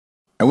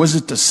I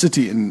visited a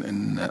city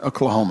in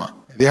Oklahoma.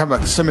 They have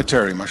a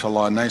cemetery,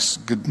 mashallah, a nice,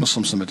 good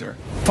Muslim cemetery.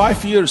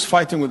 5 years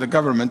fighting with the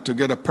government to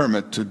get a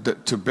permit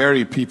to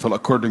bury people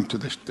according to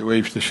the way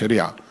of the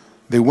Sharia.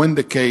 They win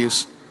the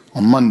case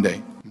on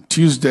Monday.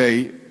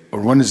 Tuesday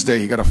or Wednesday,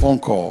 he got a phone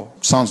call.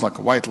 Sounds like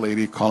a white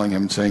lady calling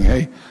him saying,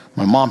 hey,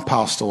 my mom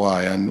passed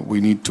away and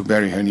we need to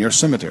bury her in your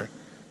cemetery.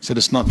 He said,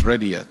 it's not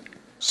ready yet.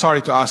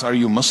 Sorry to ask, are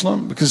you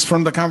Muslim? Because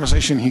from the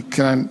conversation, he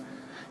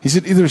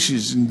said, either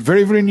she's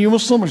very, very new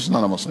Muslim or she's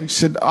not a Muslim. He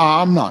said,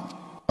 I'm not.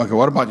 Okay,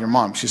 what about your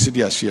mom? She said,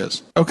 yes, she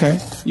is. Okay,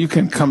 you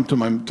can come to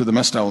the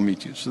masjid, I will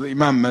meet you. So the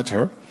Imam met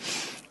her,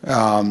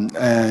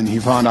 and he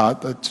found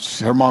out that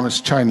her mom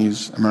is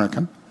Chinese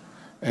American.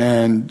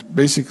 And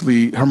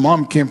basically, her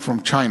mom came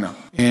from China,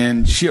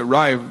 and she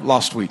arrived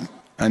last week.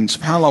 And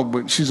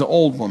subhanAllah, she's an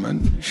old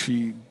woman.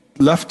 She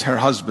left her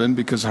husband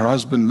because her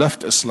husband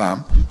left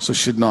Islam, so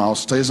she now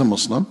stays a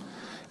Muslim.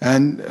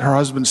 And her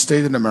husband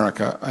stayed in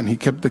America, and he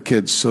kept the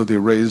kids, so they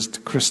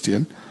raised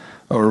Christian,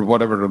 or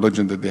whatever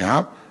religion that they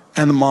have.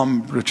 And the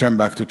mom returned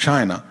back to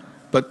China.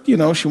 But, you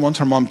know, she wants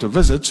her mom to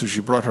visit, so she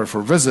brought her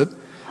for a visit.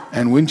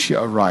 And when she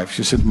arrived,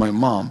 she said, my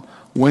mom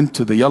went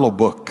to the yellow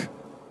book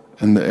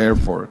in the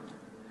airport.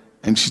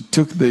 And she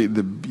took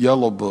the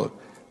yellow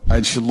book,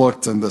 and she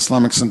looked in the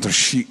Islamic Center.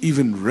 She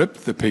even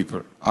ripped the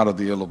paper out of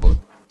the yellow book.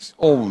 She's an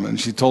old woman.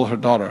 She told her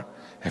daughter,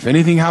 if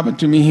anything happened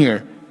to me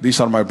here, these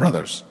are my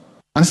brothers.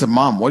 And I said,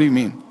 Mom, what do you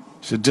mean?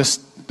 She said,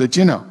 just that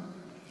you know.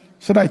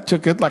 She said, I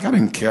took it like I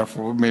didn't care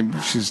for her. Maybe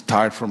she's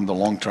tired from the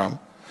long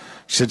travel.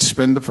 She said,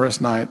 spend the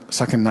first night.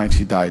 Second night,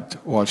 she died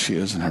while she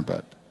is in her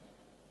bed.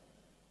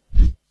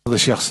 So the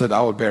Sheikh said,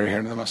 I will bury her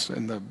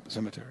in the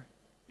cemetery.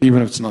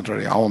 Even if it's not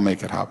ready, I will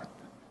make it happen.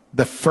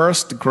 The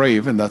first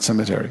grave in that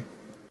cemetery.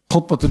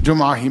 Khutbah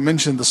al-Jum'ah, he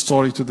mentioned the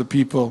story to the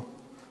people.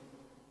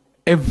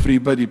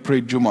 Everybody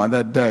prayed Jum'ah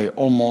that day,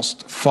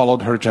 almost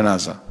followed her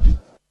janazah.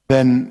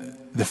 Then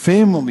the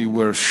family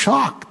were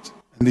shocked.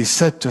 And they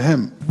said to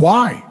him,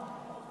 why?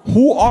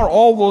 Who are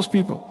all those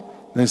people?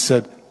 They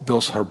said,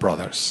 those are her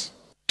brothers.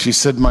 She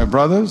said, my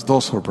brothers,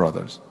 those are her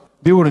brothers.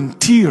 They were in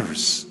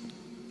tears.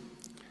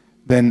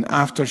 Then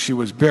after she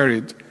was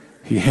buried,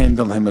 he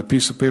handed him a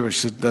piece of paper.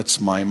 She said, that's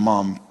my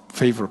mom's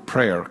favorite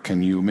prayer.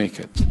 Can you make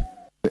it?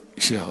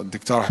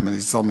 Dr. Ahmed,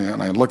 he told me,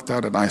 and I looked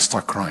at it and I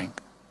started crying.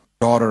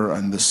 Daughter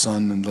and the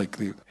son, and like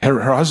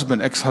her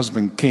husband,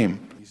 ex-husband came.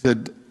 He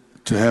said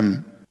to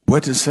him,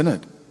 what is in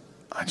it?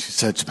 And she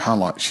said,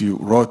 subhanAllah, she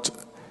wrote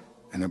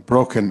in a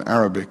broken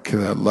Arabic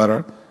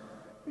letter,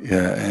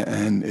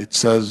 and it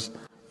says,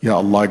 Ya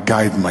Allah,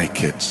 guide my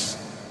kids,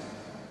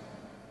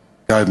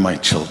 guide my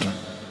children.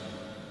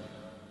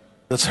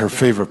 That's her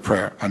favorite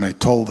prayer. And I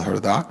told her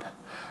that.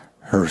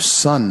 Her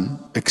son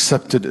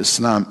accepted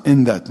Islam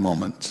in that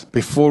moment.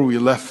 Before we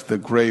left the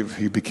grave,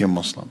 he became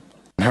Muslim.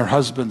 And her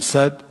husband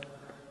said,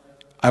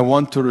 I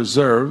want to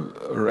reserve,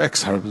 or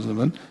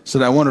ex-husband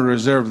said, I want to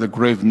reserve the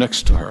grave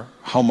next to her.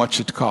 How much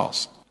it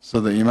costs?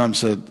 So the Imam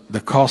said, the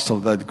cost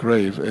of that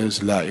grave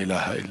is La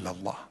ilaha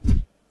illallah.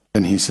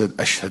 And he said,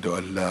 Ashhadu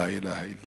an la ilaha illallah.